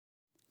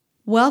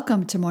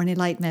Welcome to Morning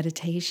Light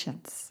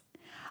Meditations.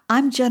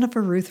 I'm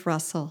Jennifer Ruth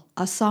Russell,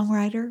 a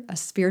songwriter, a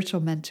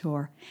spiritual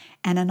mentor,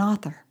 and an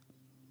author.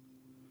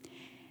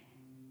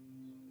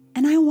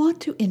 And I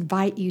want to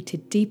invite you to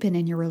deepen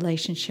in your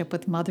relationship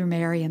with Mother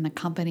Mary and the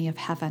company of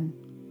heaven.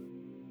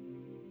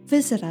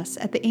 Visit us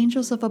at the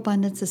Angels of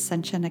Abundance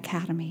Ascension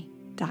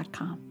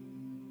Academy.com.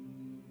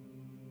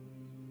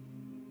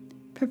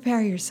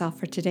 Prepare yourself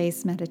for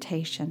today's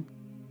meditation.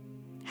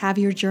 Have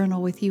your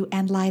journal with you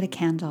and light a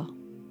candle.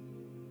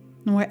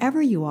 And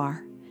wherever you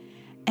are,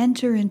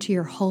 enter into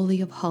your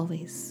Holy of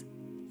Holies,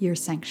 your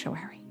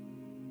sanctuary.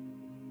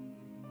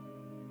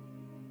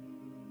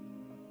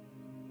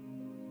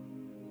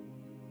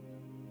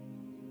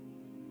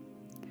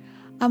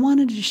 I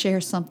wanted to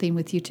share something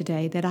with you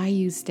today that I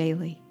use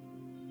daily.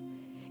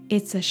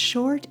 It's a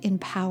short,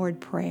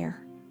 empowered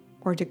prayer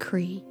or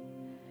decree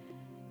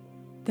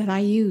that I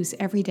use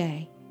every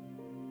day.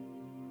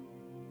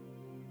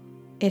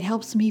 It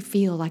helps me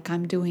feel like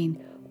I'm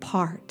doing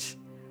part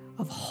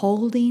of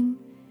holding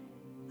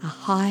a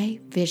high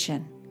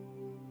vision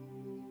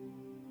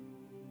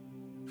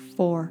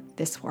for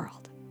this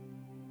world.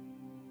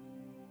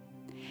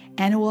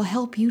 And it will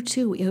help you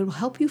too. It will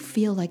help you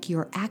feel like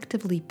you're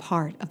actively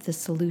part of the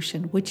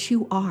solution, which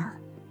you are.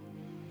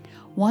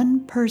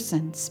 One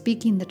person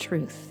speaking the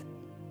truth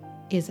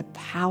is a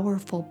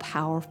powerful,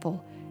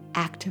 powerful,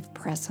 active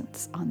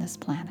presence on this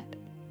planet.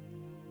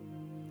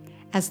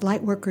 As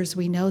light workers,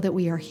 we know that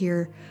we are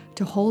here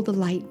to hold the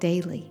light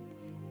daily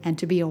and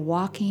to be a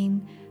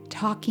walking,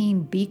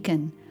 talking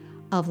beacon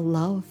of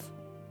love,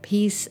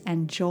 peace,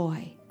 and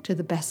joy to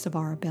the best of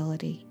our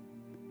ability.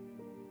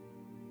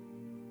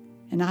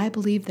 And I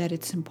believe that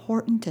it's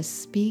important to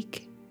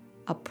speak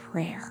a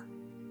prayer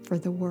for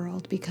the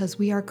world because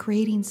we are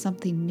creating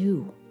something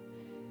new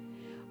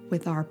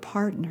with our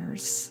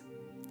partners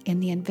in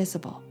the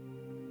invisible.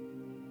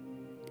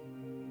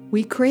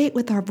 We create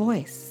with our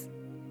voice.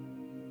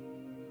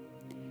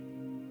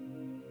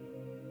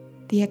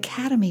 The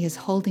Academy is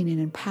holding an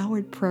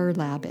empowered prayer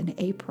lab in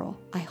April.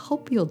 I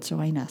hope you'll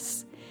join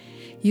us.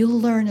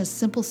 You'll learn a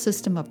simple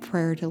system of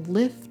prayer to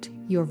lift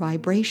your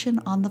vibration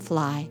on the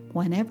fly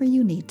whenever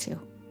you need to.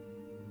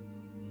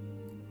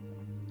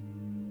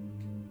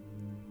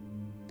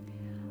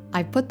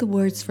 I put the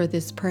words for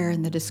this prayer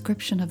in the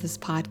description of this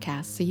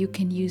podcast so you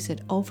can use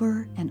it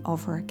over and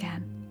over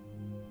again.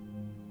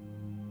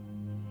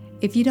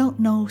 If you don't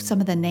know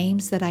some of the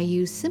names that I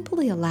use,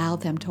 simply allow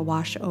them to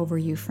wash over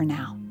you for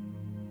now.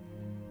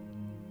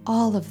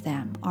 All of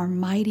them are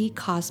mighty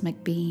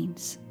cosmic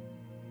beings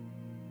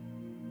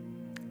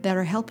that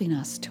are helping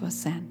us to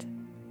ascend.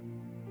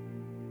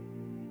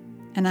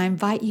 And I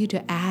invite you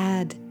to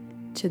add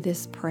to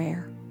this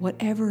prayer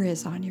whatever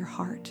is on your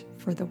heart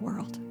for the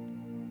world.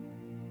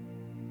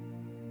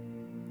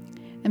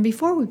 And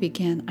before we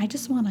begin, I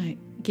just want to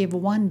give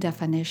one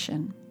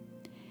definition.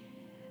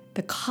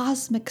 The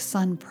cosmic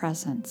sun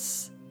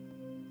presence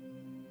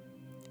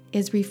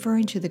is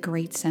referring to the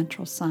great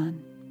central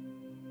sun.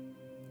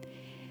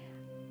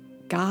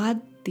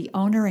 God, the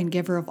owner and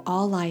giver of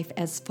all life,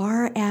 as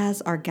far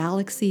as our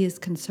galaxy is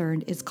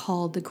concerned, is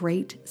called the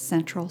great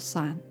central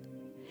sun.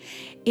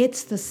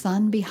 It's the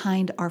sun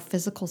behind our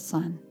physical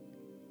sun,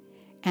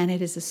 and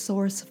it is the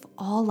source of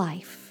all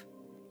life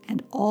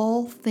and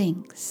all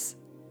things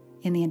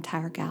in the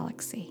entire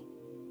galaxy.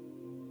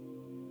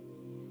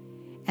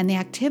 And the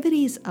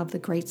activities of the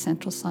great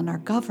central sun are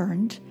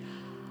governed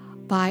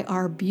by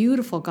our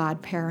beautiful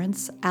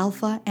godparents,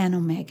 Alpha and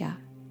Omega,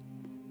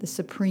 the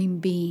supreme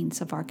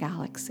beings of our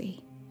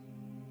galaxy.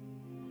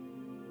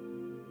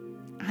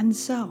 And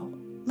so,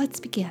 let's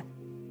begin.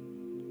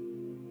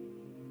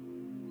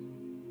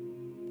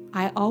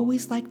 I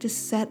always like to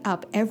set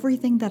up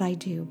everything that I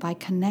do by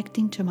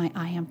connecting to my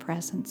I Am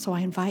Presence. So I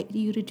invite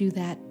you to do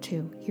that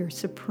too. Your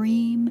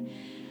supreme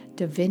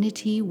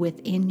divinity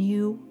within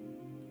you.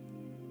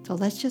 So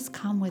let's just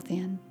come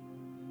within.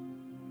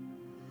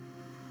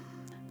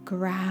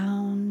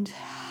 Ground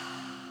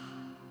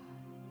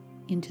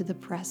into the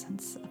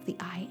presence of the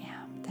I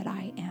Am that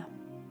I am.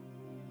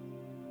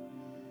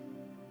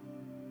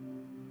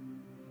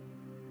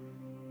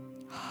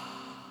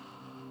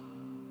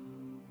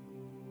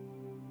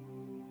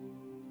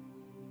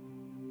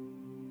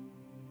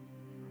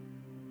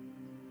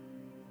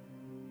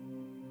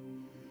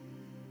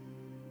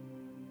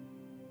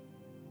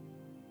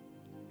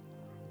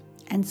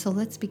 And so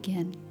let's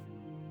begin.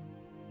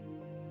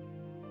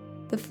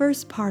 The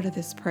first part of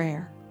this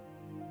prayer,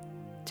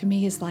 to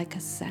me, is like a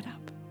setup.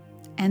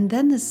 And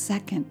then the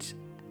second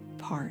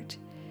part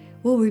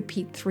we'll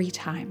repeat 3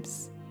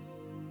 times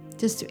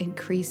just to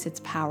increase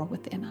its power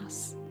within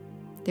us.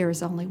 There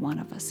is only one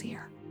of us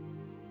here.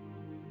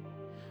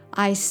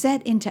 I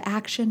set into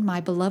action my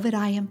beloved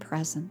I Am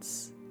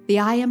Presence, the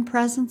I Am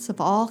Presence of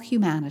all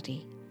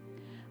humanity.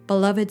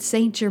 Beloved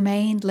Saint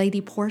Germain, Lady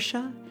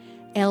Portia,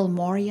 El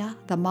Morya,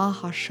 the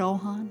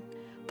Mahashohan,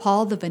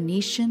 Paul the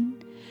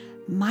Venetian,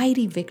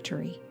 Mighty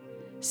Victory,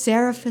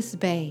 Seraphis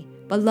Bey,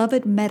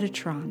 beloved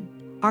Metatron,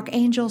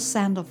 Archangel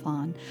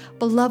Sandalphon,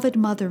 beloved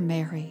Mother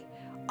Mary,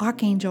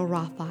 Archangel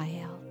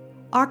Raphael,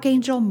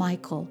 Archangel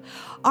Michael,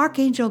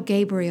 Archangel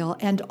Gabriel,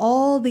 and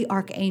all the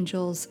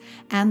archangels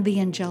and the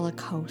angelic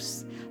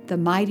hosts, the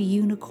mighty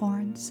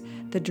unicorns,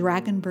 the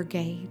dragon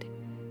brigade,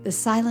 the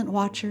silent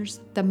watchers,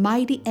 the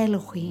mighty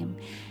Elohim,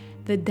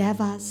 the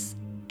devas,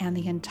 and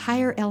the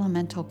entire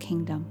elemental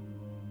kingdom.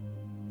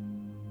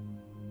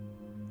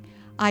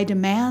 I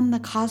demand the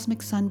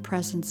cosmic sun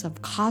presence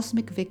of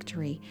cosmic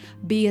victory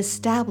be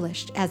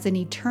established as an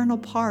eternal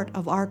part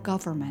of our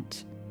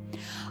government,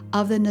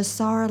 of the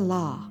Nasara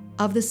law,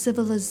 of the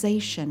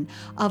civilization,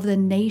 of the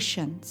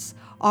nations,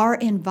 our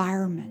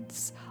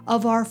environments,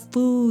 of our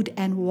food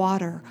and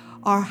water,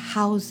 our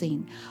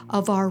housing,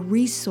 of our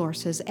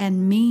resources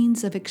and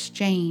means of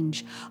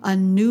exchange, a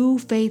new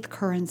faith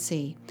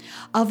currency,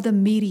 of the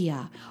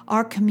media,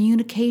 our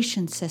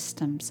communication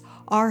systems,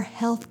 our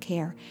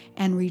healthcare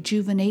and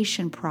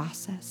rejuvenation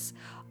process,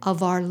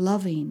 of our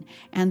loving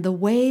and the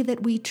way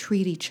that we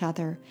treat each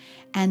other,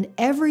 and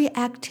every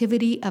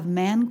activity of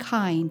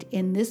mankind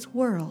in this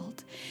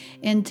world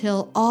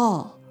until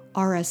all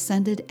are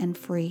ascended and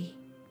free.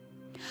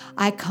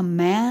 I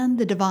command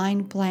the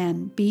divine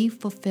plan be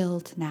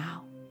fulfilled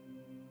now.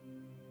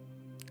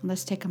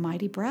 Let's take a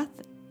mighty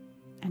breath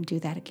and do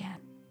that again.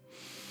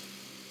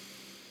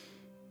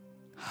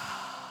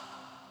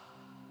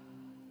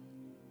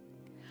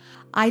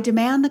 I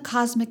demand the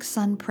cosmic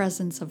sun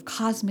presence of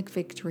cosmic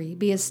victory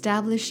be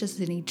established as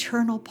an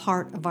eternal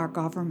part of our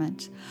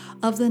government,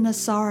 of the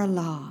Nasara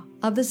law,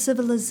 of the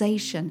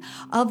civilization,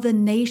 of the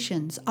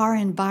nations, our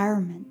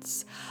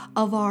environments,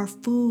 of our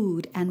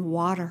food and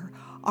water,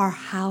 our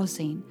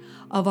housing,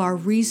 of our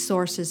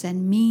resources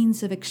and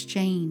means of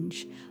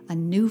exchange, a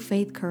new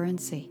faith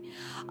currency,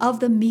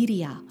 of the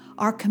media,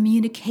 our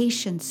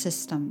communication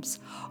systems,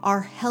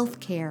 our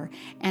healthcare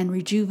and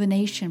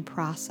rejuvenation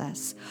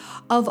process,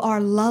 of our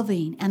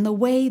loving and the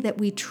way that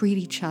we treat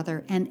each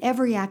other and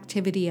every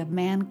activity of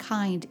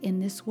mankind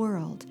in this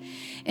world,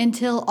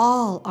 until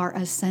all are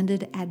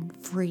ascended and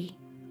free.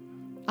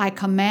 I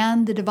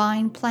command the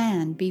divine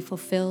plan be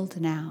fulfilled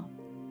now.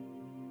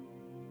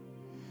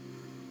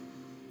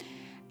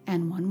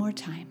 And one more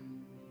time.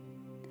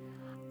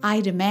 I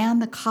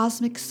demand the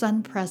cosmic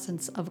sun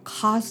presence of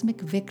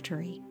cosmic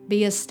victory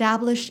be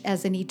established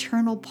as an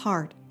eternal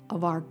part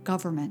of our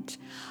government,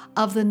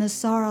 of the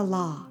Nasara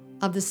law,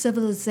 of the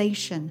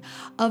civilization,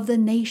 of the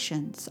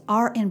nations,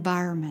 our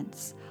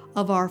environments,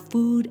 of our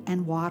food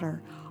and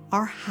water,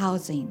 our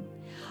housing,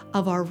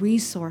 of our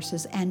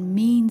resources and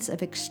means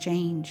of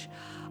exchange,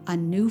 a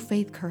new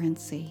faith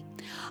currency,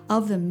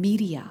 of the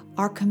media,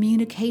 our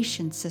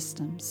communication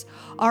systems,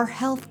 our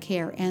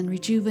healthcare and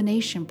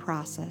rejuvenation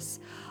process,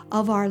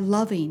 of our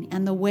loving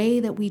and the way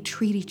that we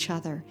treat each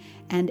other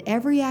and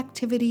every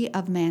activity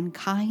of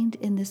mankind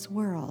in this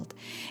world,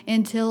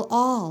 until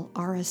all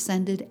are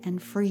ascended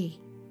and free.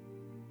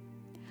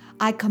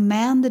 I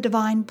command the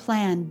divine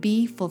plan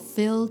be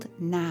fulfilled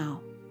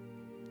now.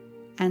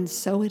 And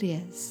so it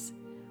is.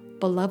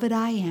 Beloved,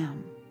 I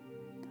am.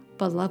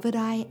 Beloved,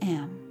 I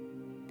am.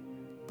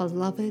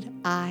 Beloved,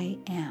 I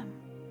am.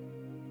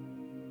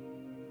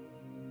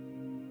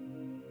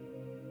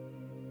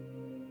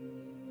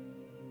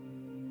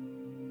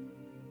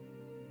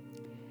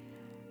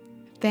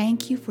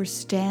 Thank you for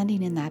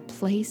standing in that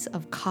place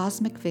of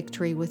cosmic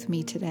victory with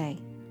me today.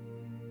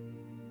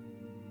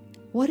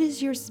 What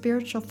is your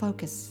spiritual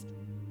focus?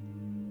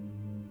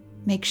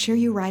 Make sure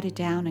you write it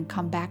down and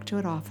come back to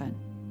it often.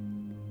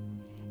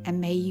 And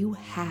may you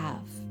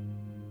have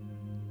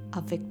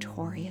a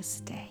victorious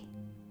day.